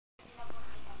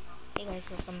guys,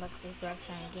 welcome back to Roblox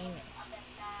Gaming.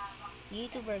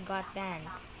 YouTuber got banned,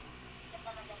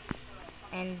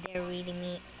 and they're really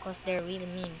mean, cause they're really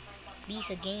mean.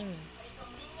 Lisa Gaming.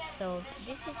 So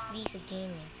this is Lisa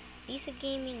Gaming. Lisa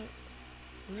Gaming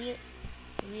is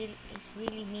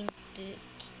really mean to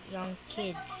young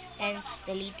kids and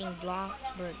deleting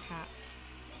Bloxburg House.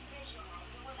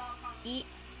 E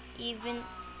even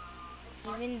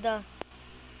even the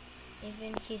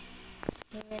even his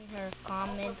even her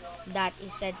comment that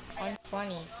is said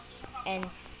unfunny, and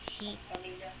she's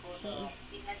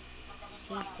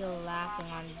still laughing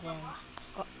on them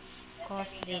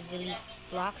cause they delete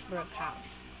Bloxburg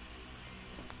House.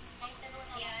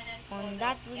 On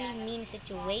that really mean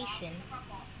situation,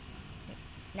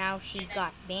 now she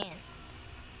got banned,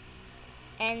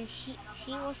 and she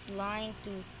was lying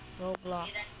to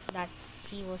Roblox that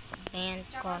she was banned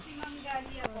cause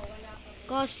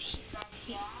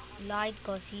he lied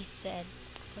cause she said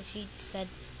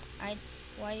I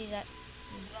why did I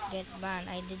get banned?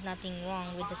 I did nothing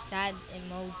wrong with the sad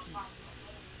emoji.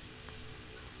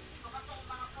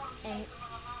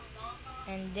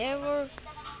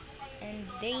 And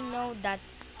they know that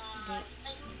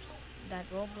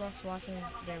Roblox watching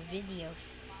their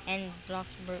videos, and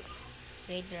Bloxburg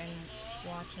creator and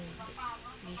watching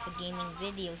these gaming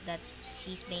videos that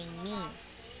she's being mean.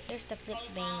 Here's the clip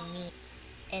being mean,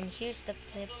 and here's the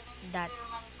clip that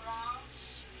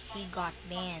she got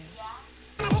banned.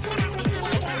 This is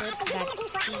the clip that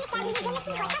she's deleting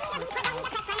Bloxburg House.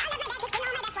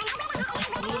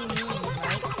 Really mean,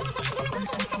 right?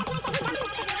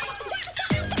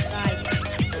 Guys,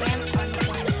 spam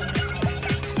unfunny.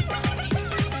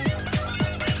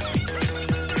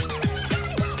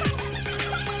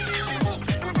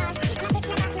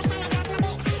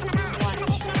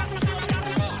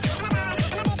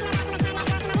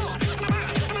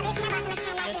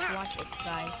 Just watch it,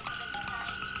 guys.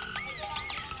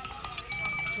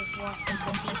 Just watch the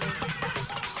people's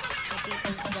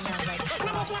gonna like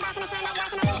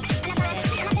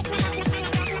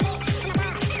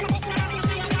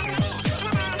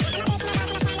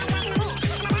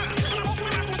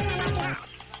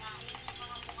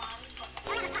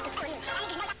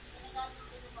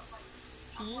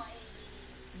see,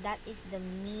 that is the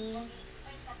mean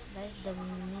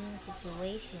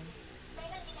situation.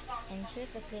 And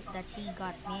here's the clip that she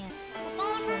got banned.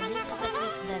 So this is the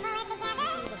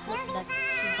clip that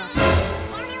she got banned.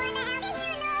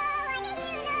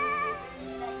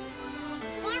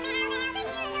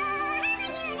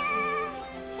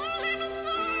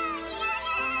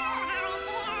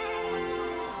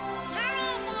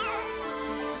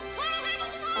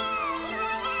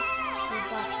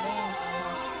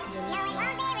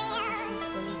 She's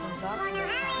deleting Bloxburg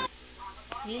House.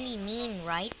 Really mean,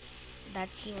 right? That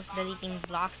she was deleting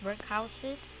Bloxburg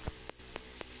houses,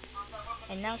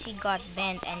 and now she got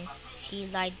banned and she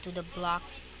lied to the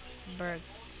Bloxburg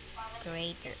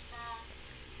creator.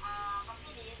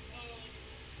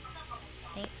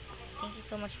 Thank you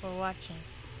so much for watching.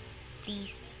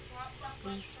 Please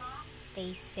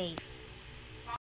stay safe.